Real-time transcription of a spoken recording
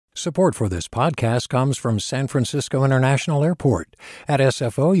Support for this podcast comes from San Francisco International Airport. At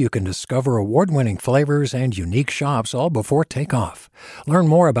SFO, you can discover award-winning flavors and unique shops all before takeoff. Learn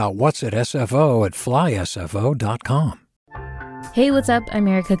more about what's at SFO at flysfo.com. Hey, what's up? I'm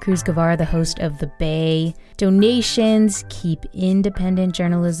Erica Cruz Guevara, the host of The Bay. Donations keep independent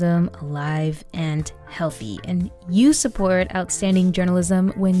journalism alive and healthy. And you support outstanding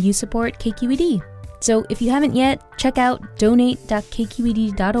journalism when you support KQED. So if you haven't yet, check out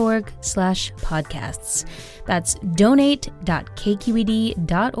donate.kqed.org/podcasts. That's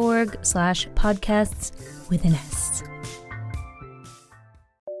donate.kqed.org/podcasts with an S.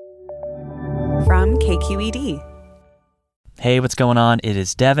 From KQED. Hey, what's going on? It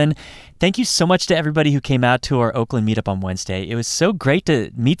is Devin. Thank you so much to everybody who came out to our Oakland meetup on Wednesday. It was so great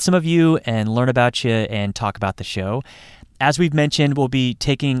to meet some of you and learn about you and talk about the show. As we've mentioned, we'll be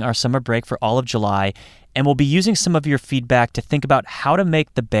taking our summer break for all of July, and we'll be using some of your feedback to think about how to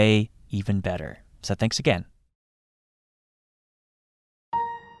make the Bay even better. So thanks again.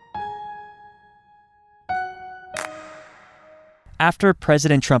 After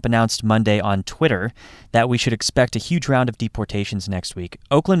President Trump announced Monday on Twitter that we should expect a huge round of deportations next week,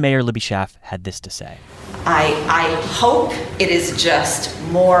 Oakland Mayor Libby Schaaf had this to say. I hope it is just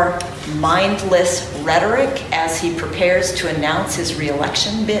more mindless rhetoric as he prepares to announce his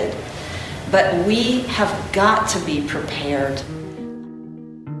re-election bid, but we have got to be prepared.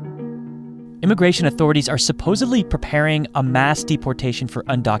 Immigration authorities are supposedly preparing a mass deportation for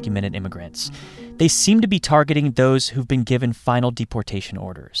undocumented immigrants. They seem to be targeting those who've been given final deportation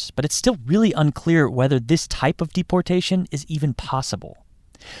orders, but it's still really unclear whether this type of deportation is even possible.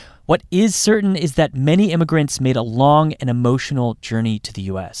 What is certain is that many immigrants made a long and emotional journey to the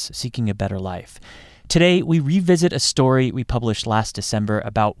U.S., seeking a better life. Today, we revisit a story we published last December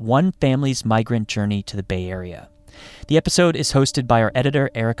about one family's migrant journey to the Bay Area. The episode is hosted by our editor,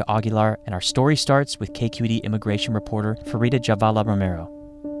 Erica Aguilar, and our story starts with KQED immigration reporter Farida Javala Romero.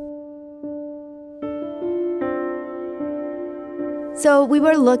 So we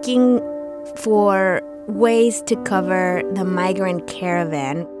were looking for ways to cover the migrant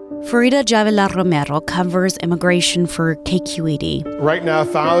caravan. Farida Javala Romero covers immigration for KQED. Right now,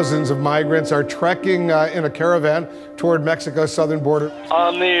 thousands of migrants are trekking in a caravan toward Mexico's southern border.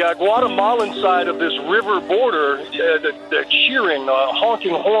 On the Guatemalan side of this river border, they're cheering,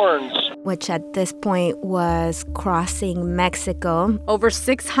 honking horns. Which at this point was crossing Mexico. Over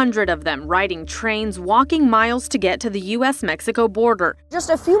 600 of them riding trains, walking miles to get to the U.S.-Mexico border.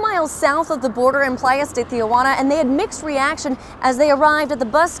 Just a few miles south of the border in Playas de Tijuana, and they had mixed reaction as they arrived at the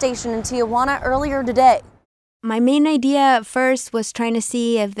bus station in Tijuana earlier today. My main idea at first was trying to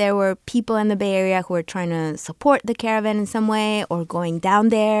see if there were people in the Bay Area who were trying to support the caravan in some way or going down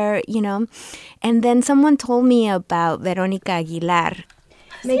there, you know. And then someone told me about Veronica Aguilar.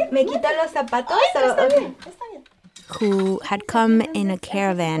 ¿Me quitan los zapatos? Okay. Who had come in a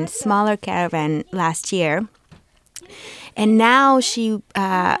caravan, smaller caravan, last year. And now she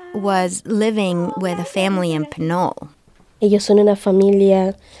was living with a family in Pinole. Ellos son una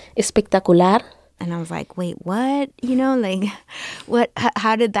familia espectacular. And I was like, wait, what? You know, like, what?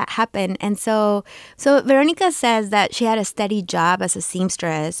 How did that happen? And so Veronica says that she had a steady job as a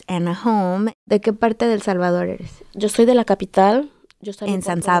seamstress and a home. ¿De qué parte del Salvador eres? Yo soy de la capital. In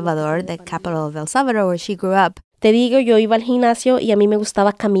San Salvador, the capital of El Salvador, where she grew up. Te digo, yo iba al gimnasio y a mí me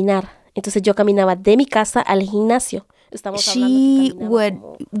gustaba caminar. Entonces yo caminaba de mi casa al gimnasio. She would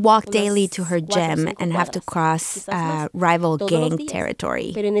walk daily to her gym and have to cross rival gang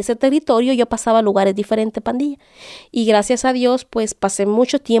territory. Pero en ese territorio yo pasaba lugares diferentes, pandilla. Y gracias a Dios, pues pasé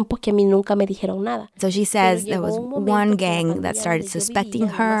mucho tiempo que a mí nunca me dijeron nada. So she says there was one gang that started suspecting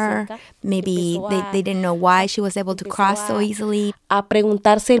her. Maybe they didn't know why she was able to cross so easily. A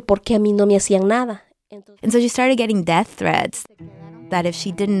preguntarse el por qué a mí no me hacían nada. And so she started getting death threats that if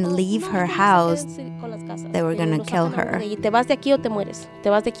she didn't leave her house, they were going to kill her. Te vas de aquí o te mueres. Te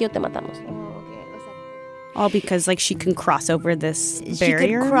vas de aquí o te matamos. All because, like, she can cross over this barrier? She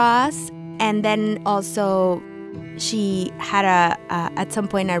could cross, and then also she had at some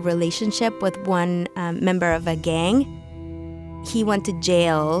point a relationship with one member of a gang. He went to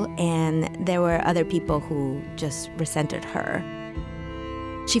jail, and there were other people who just resented her.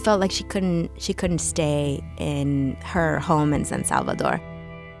 She felt like she couldn't stay in her home in San Salvador.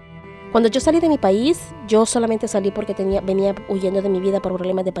 Cuando yo salí de mi país, yo solamente salí porque venía huyendo de mi vida por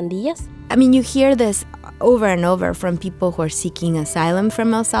problemas de pandillas. I mean, you hear this over and over from people who are seeking asylum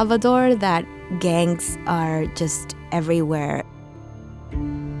from El Salvador, that gangs are just everywhere.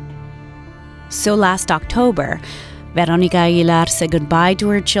 So last October, Veronica Aguilar said goodbye to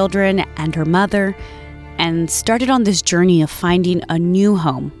her children and her mother and started on this journey of finding a new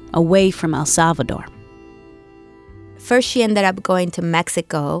home away from El Salvador. First, she ended up going to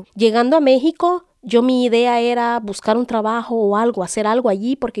Mexico. Llegando a México, mi idea era buscar un trabajo o algo, hacer algo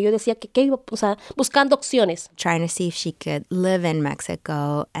allí, porque yo decía que iba, o sea, buscando opciones. Trying to see if she could live in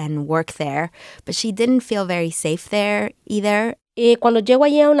Mexico and work there, but she didn't feel very safe there either. Cuando llego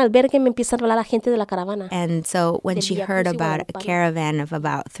allí a un albergue me empieza a hablar la gente de la caravana. And so when she heard about a caravan of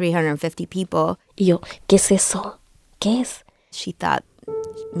about 350 people, y yo, ¿qué es eso? ¿Qué es? She thought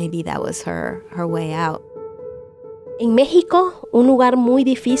maybe that was her way out. En México, un lugar muy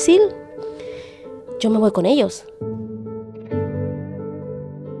difícil, yo me voy con ellos.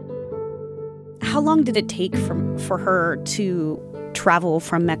 How long did it take for her to travel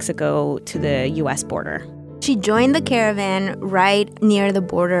from Mexico to the U.S. border? She joined the caravan right near the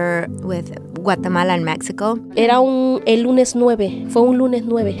border with Guatemala and Mexico. Era el lunes 9, fue un lunes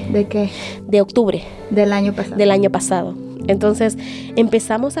 9. ¿De qué? De octubre. Del año pasado. Del año pasado. Entonces,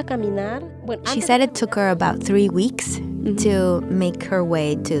 empezamos a caminar. Bueno, she said it took her about 3 weeks to make her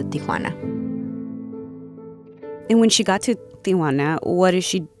way to Tijuana. And when she got to Tijuana, what did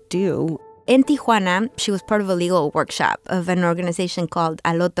she do? In Tijuana, she was part of a legal workshop of an organization called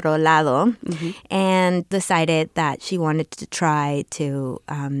Al Otro Lado, and decided that she wanted to try to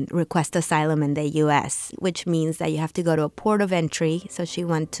request asylum in the U.S., which means that you have to go to a port of entry. So she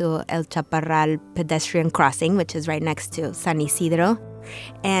went to El Chaparral pedestrian crossing, which is right next to San Isidro,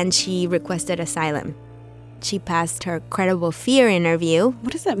 and she requested asylum. She passed her credible fear interview.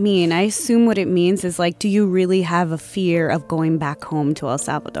 What does that mean? I assume what it means is like, do you really have a fear of going back home to El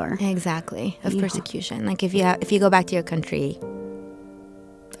Salvador? Exactly, of persecution. Like if you go back to your country,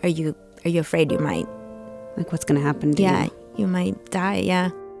 are you afraid you might? Like what's going to happen to you? Yeah, you might die,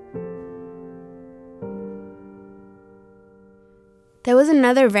 yeah. There was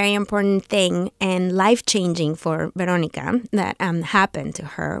another very important thing and life-changing for Veronica that happened to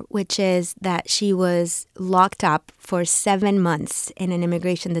her, which is that she was locked up for 7 months in an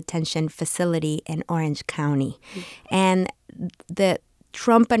immigration detention facility in Orange County. And the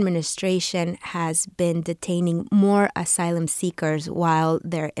Trump administration has been detaining more asylum seekers while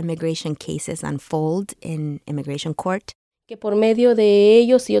their immigration cases unfold in immigration court. Que por medio de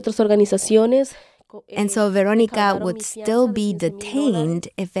ellos y otras organizaciones. And so Veronica would still be detained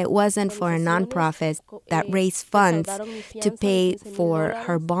if it wasn't for a nonprofit that raised funds to pay for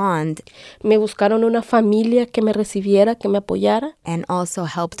her bond. Me buscaron una familia que me recibiera, que me apoyara. And also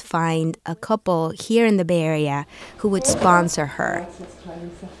helped find a couple here in the Bay Area who would sponsor her.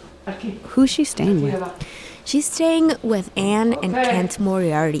 Who's she staying with? She's staying with Anne and Kent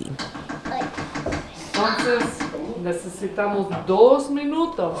Moriarty. Entonces, necesitamos 2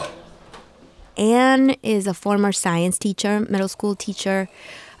 minutos. Anne is a former science teacher, middle school teacher.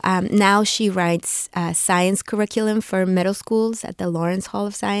 Now she writes science curriculum for middle schools at the Lawrence Hall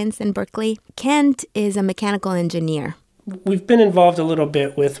of Science in Berkeley. Kent is a mechanical engineer. We've been involved a little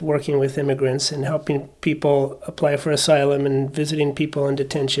bit with working with immigrants and helping people apply for asylum and visiting people in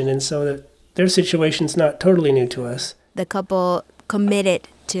detention, and so that their situation's not totally new to us. The couple committed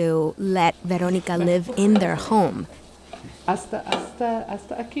to let Veronica live in their home. Hasta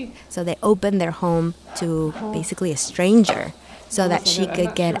aquí. So they opened their home to basically a stranger so that she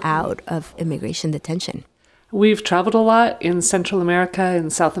could get out of immigration detention. We've traveled a lot in Central America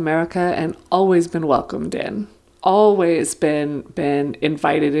and South America and always been welcomed in. Always been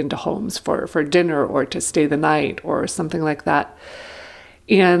invited into homes for dinner or to stay the night or something like that.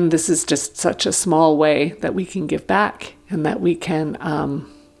 And this is just such a small way that we can give back and that we can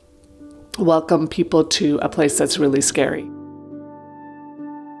welcome people to a place that's really scary.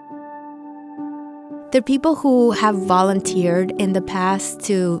 There are people who have volunteered in the past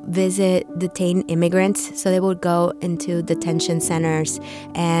to visit detained immigrants. So they would go into detention centers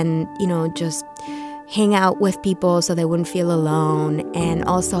and, just hang out with people so they wouldn't feel alone, and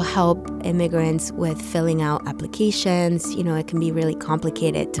also help immigrants with filling out applications. It can be really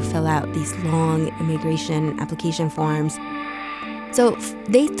complicated to fill out these long immigration application forms. So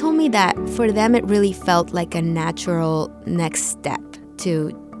they told me that for them it really felt like a natural next step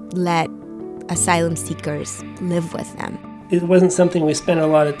to let asylum seekers live with them. It wasn't something we spent a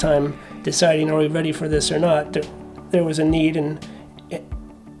lot of time deciding, are we ready for this or not? There was a need, and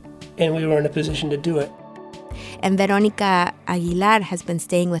we were in a position to do it. And Veronica Aguilar has been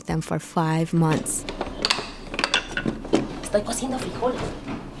staying with them for 5 months. Estoy cociendo frijoles.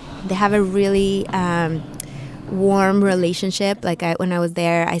 They have a really warm relationship. Like when I was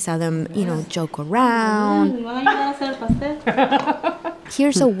there, I saw them, joke around.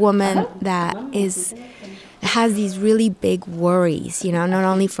 Here's a woman that is has these really big worries, you know, not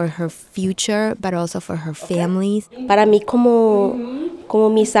only for her future, but also for her families. Para mí como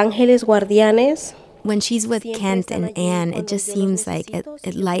mis ángeles guardianes. When she's with Kent and Anne, it just seems like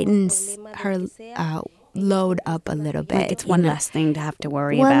it lightens her load up a little bit. Like it's one less thing to have to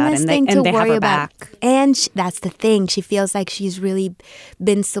worry one about, less and thing they to have worry her about. back. And that's the thing. She feels like she's really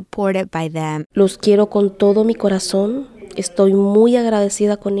been supported by them. Los quiero con todo mi corazón. Estoy muy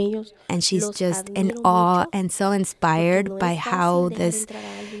agradecida con ellos. And she's just in awe and so inspired by how these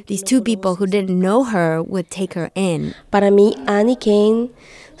two people who didn't know her would take her in. Para mí, Anne y Kane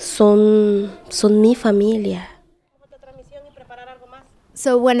son mi familia.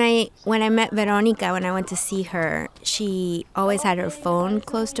 So when I met Veronica, when I went to see her, she always had her phone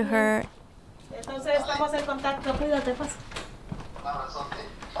close to her. Entonces estamos en contacto. Cuídate, pues.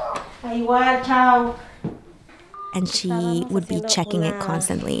 Igual, chao. And she would be checking it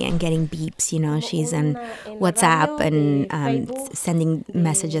constantly and getting beeps, you know. She's on WhatsApp and sending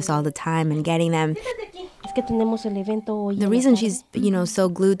messages all the time and getting them. The reason she's, you know, so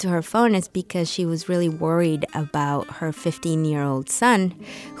glued to her phone is because she was really worried about her 15-year-old son,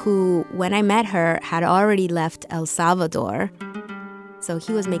 who, when I met her, had already left El Salvador. So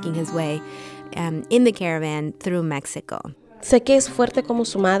he was making his way in the caravan through Mexico. Sé que es fuerte como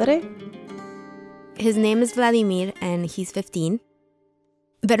su madre. His name is Vladimir, and he's 15.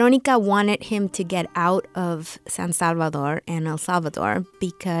 Veronica wanted him to get out of San Salvador and El Salvador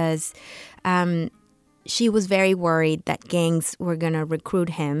because she was very worried that gangs were going to recruit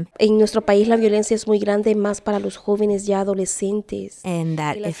him. En nuestro país la violencia es muy grande, más para los jóvenes ya adolescentes. And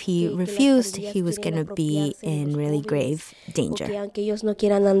that if he refused, he was going to be in really grave danger. Porque aunque ellos no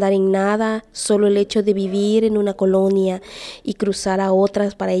quieran andar en nada, solo el hecho de vivir en una colonia y cruzar a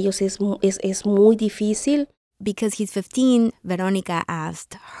otras para ellos es muy difícil. Because he's 15, Veronica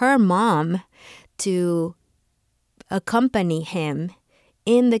asked her mom to accompany him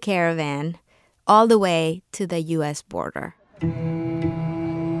in the caravan all the way to the U.S. border.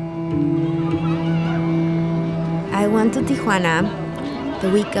 I went to Tijuana the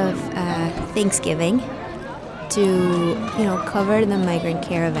week of Thanksgiving to, you know, cover the migrant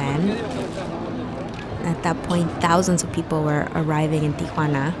caravan. At that point, thousands of people were arriving in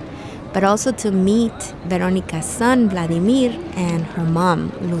Tijuana, but also to meet Veronica's son, Vladimir, and her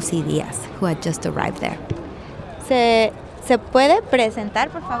mom, Lucy Diaz, who had just arrived there. ¿Se puede presentar,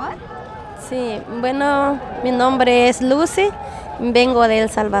 por favor? Sí, bueno, mi nombre es Lucy, vengo de El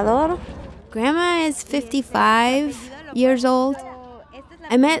Salvador. Grandma is 55 years old.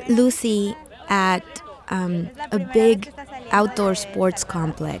 I met Lucy at a big outdoor sports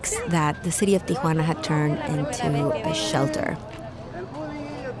complex that the city of Tijuana had turned into a shelter.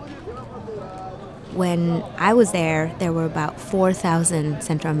 When I was there were about 4,000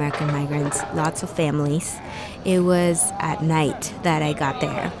 Central American migrants, lots of families. It was at night that I got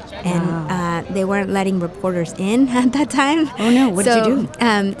there. And they weren't letting reporters in at that time. Oh, no. What did you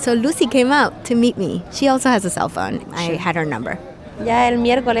do? So Lucy came out to meet me. She also has a cell phone. Sure. I had her number. Ya el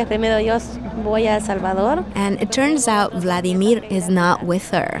miércoles, primero Dios, voy a El Salvador. And it turns out Vladimir is not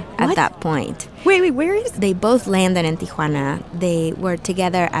with her at that point. Wait, where is? They both landed in Tijuana. They were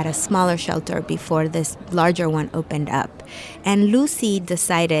together at a smaller shelter before this larger one opened up. And Lucy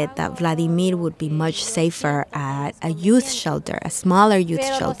decided that Vladimir would be much safer at a youth shelter, a smaller youth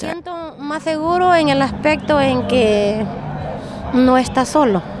shelter. Pero lo siento más seguro en el aspecto en que no está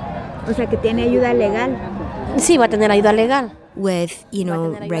solo. O sea, que tiene ayuda legal. Sí, va a tener ayuda legal. With, you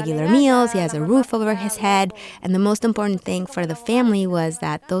know, regular meals, he has a roof over his head, and the most important thing for the family was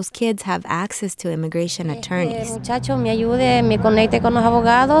that those kids have access to immigration attorneys. Muchacho, me ayude, me conecte con los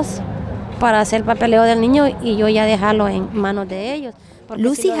abogados para hacer papeleo del niño y yo ya dejarlo en manos de ellos.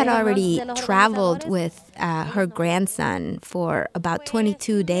 Lucy had already traveled with her grandson for about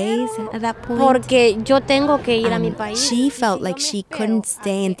 22 days at that point. Porque yo tengo que ir a mi país. She felt like she couldn't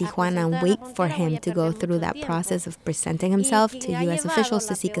stay in Tijuana and wait for him to go through that process of presenting himself to U.S. officials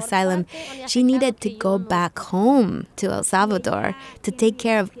to seek asylum. She needed to go back home to El Salvador to take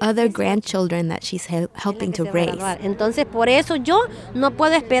care of other grandchildren that she's helping to raise. Entonces, por eso yo no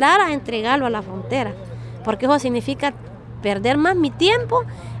puedo esperar a entregarlo a la frontera, porque eso significa perder más mi tiempo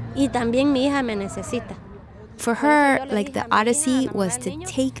y también mi hija me necesita. For her, like, the odyssey was to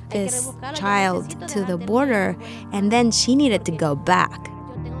take this child to the border, and then she needed to go back.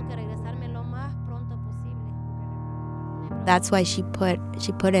 That's why she put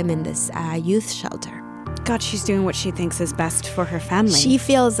him in this youth shelter. God, she's doing what she thinks is best for her family. She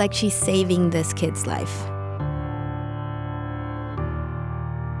feels like she's saving this kid's life.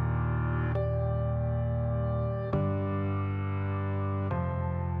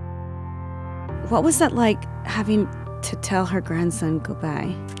 What was that like, having to tell her grandson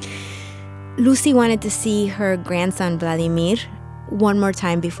goodbye? Lucy wanted to see her grandson, Vladimir, one more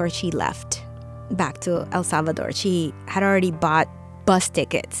time before she left back to El Salvador. She had already bought bus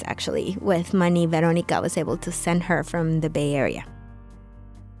tickets, actually, with money Veronica was able to send her from the Bay Area.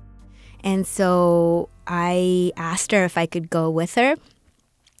 And so I asked her if I could go with her,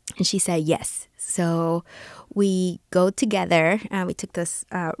 and she said yes. So we go together. We took this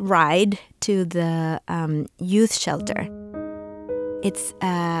ride to the youth shelter. It's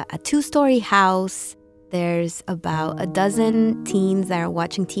a 2-story house. There's about a dozen teens that are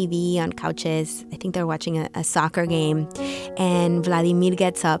watching TV on couches. I think they're watching a soccer game. And Vladimir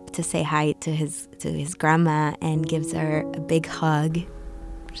gets up to say hi to his grandma and gives her a big hug.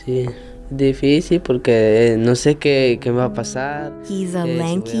 Sí, difícil porque no sé qué va a pasar. He's a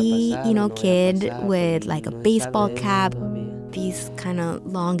lanky, kid with like a baseball cap, these kind of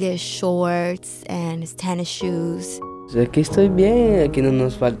longish shorts, and his tennis shoes. Aquí estoy bien, aquí no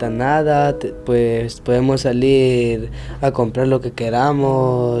nos falta nada, pues podemos salir a comprar lo que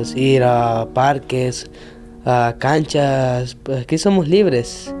queramos, ir a parques, a canchas, pues aquí somos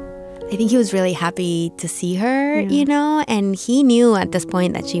libres. I think he was really happy to see her, and he knew at this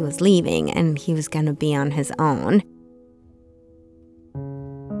point that she was leaving and he was going to be on his own.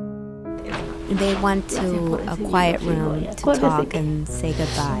 They went to a quiet room to talk and say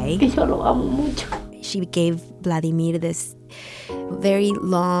goodbye. She gave Vladimir this very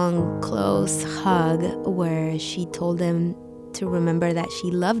long, close hug where she told him to remember that she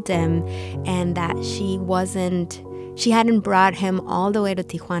loved him and that she hadn't brought him all the way to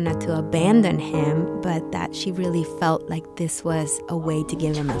Tijuana to abandon him, but that she really felt like this was a way to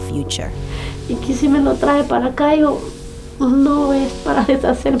give him a future. Y que si me lo trae para acá, no es para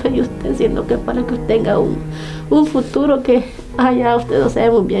deshacerme de usted, sino que para que usted tenga un futuro que allá usted no sabe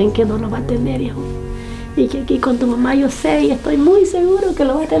muy bien que no lo va a tener, hijo. Y que aquí con tu mamá yo sé y estoy muy seguro que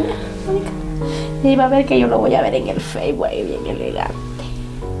lo va a tener. Y va a ver que yo lo voy a ver en el Facebook, bien elegante.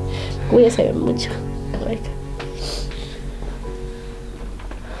 Cuídese mucho.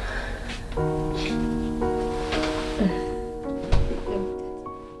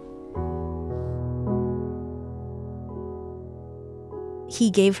 He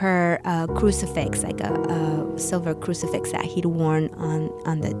gave her a crucifix, like a silver crucifix that he'd worn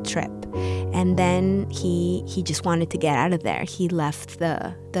on the trip. And then he just wanted to get out of there. He left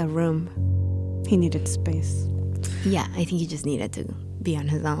the room. He needed space. Yeah, I think he just needed to be on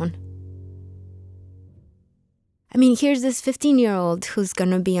his own. I mean, here's this 15-year-old who's going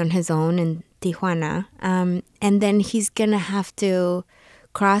to be on his own in Tijuana. And then he's going to have to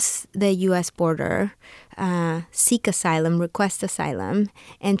cross the U.S. border, seek asylum, request asylum,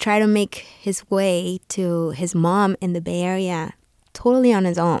 and try to make his way to his mom in the Bay Area totally on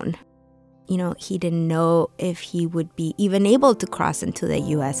his own. He didn't know if he would be even able to cross into the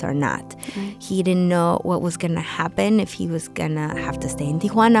U.S. or not. Right. He didn't know what was going to happen, if he was going to have to stay in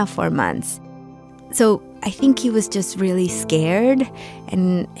Tijuana for months. So I think he was just really scared,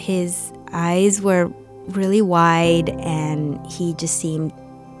 and his eyes were really wide, and he just seemed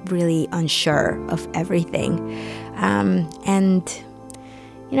really unsure of everything. That's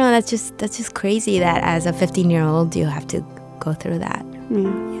just crazy that as a 15-year-old you have to go through that.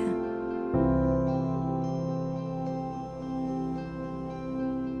 Yeah.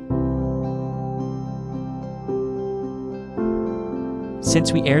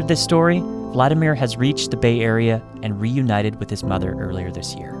 Since we aired this story, Vladimir has reached the Bay Area and reunited with his mother earlier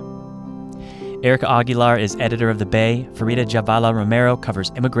this year. Erica Aguilar is editor of The Bay. Farida Jhabvala Romero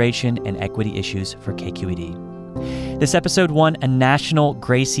covers immigration and equity issues for KQED. This episode won a National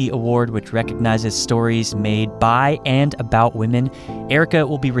Gracie Award, which recognizes stories made by and about women. Erica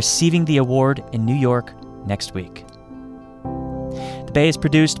will be receiving the award in New York next week. The Bay is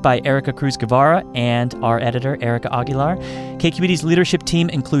produced by Erica Cruz Guevara and our editor, Erica Aguilar. KQED's leadership team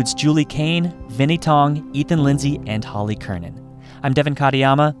includes Julie Kane, Vinnie Tong, Ethan Lindsay, and Holly Kernan. I'm Devin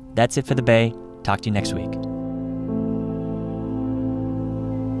Katayama. That's it for The Bay. Talk to you next week.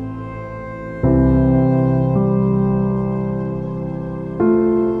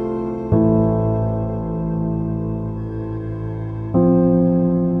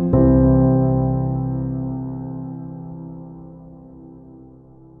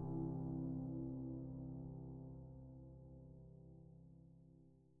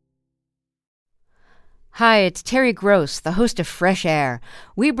 Hi, it's Terry Gross, the host of Fresh Air.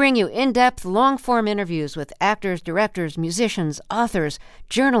 We bring you in-depth, long-form interviews with actors, directors, musicians, authors,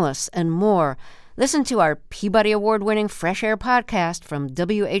 journalists, and more. Listen to our Peabody Award-winning Fresh Air podcast from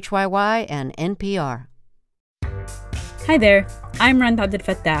WHYY and NPR. Hi there, I'm Randa Abdel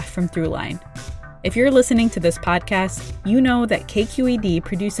Fattah from Throughline. If you're listening to this podcast, you know that KQED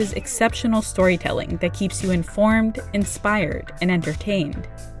produces exceptional storytelling that keeps you informed, inspired, and entertained.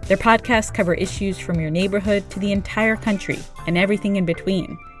 Their podcasts cover issues from your neighborhood to the entire country and everything in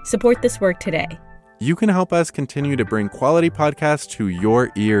between. Support this work today. You can help us continue to bring quality podcasts to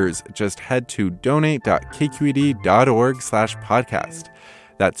your ears. Just head to donate.kqed.org/podcast.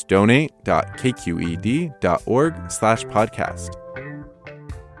 That's donate.kqed.org/podcast.